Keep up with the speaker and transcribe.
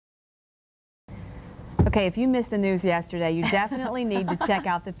Okay, if you missed the news yesterday, you definitely need to check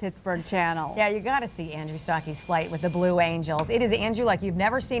out the Pittsburgh channel. Yeah, you got to see Andrew Stocky's flight with the Blue Angels. It is Andrew like you've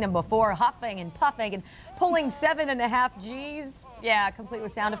never seen him before, huffing and puffing and pulling 7.5 Gs. Yeah, complete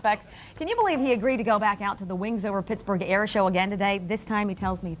with sound effects. Can you believe he agreed to go back out to the Wings Over Pittsburgh air show again today? This time he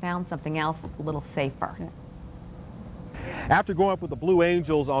tells me he found something else a little safer. After going up with the Blue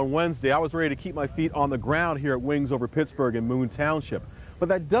Angels on Wednesday, I was ready to keep my feet on the ground here at Wings Over Pittsburgh in Moon Township. But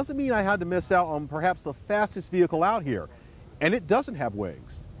that doesn't mean I had to miss out on perhaps the fastest vehicle out here. And it doesn't have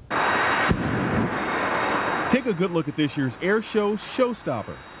wings. Take a good look at this year's air show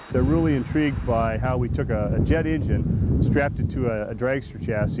showstopper. They're really intrigued by how we took a jet engine, strapped it to a dragster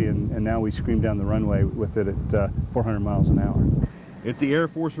chassis, and now we scream down the runway with it at 400 miles an hour. It's the Air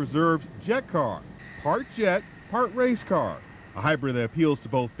Force Reserve's jet car, part jet, part race car. A hybrid that appeals to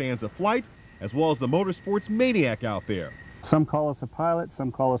both fans of flight as well as the motorsports maniac out there. Some call us a pilot,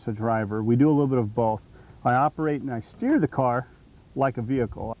 some call us a driver. We do a little bit of both. I operate and I steer the car like a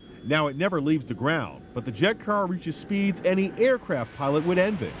vehicle. Now it never leaves the ground, but the jet car reaches speeds any aircraft pilot would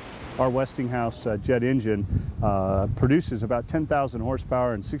envy. Our Westinghouse jet engine produces about 10,000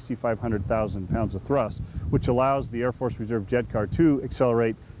 horsepower and 6,500 pounds of thrust, which allows the Air Force Reserve jet car to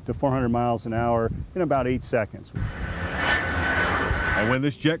accelerate to 400 miles an hour in about 8 seconds. And when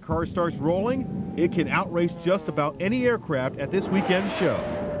this jet car starts rolling, it can outrace just about any aircraft at this weekend show.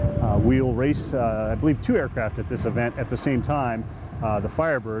 We'll race, I believe, 2 aircraft at this event at the same time, the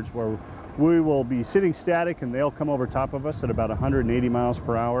Firebirds, where we will be sitting static and they'll come over top of us at about 180 miles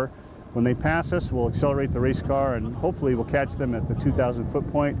per hour. When they pass us, we'll accelerate the race car and hopefully we'll catch them at the 2,000-foot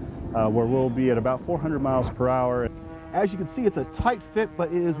point, where we'll be at about 400 miles per hour. As you can see, it's a tight fit,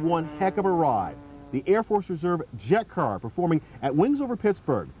 but it is one heck of a ride. The Air Force Reserve jet car performing at Wings Over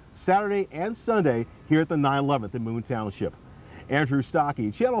Pittsburgh Saturday and Sunday here at the 911th in Moon Township. Andrew Stocky,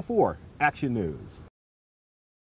 Channel 4 Action News.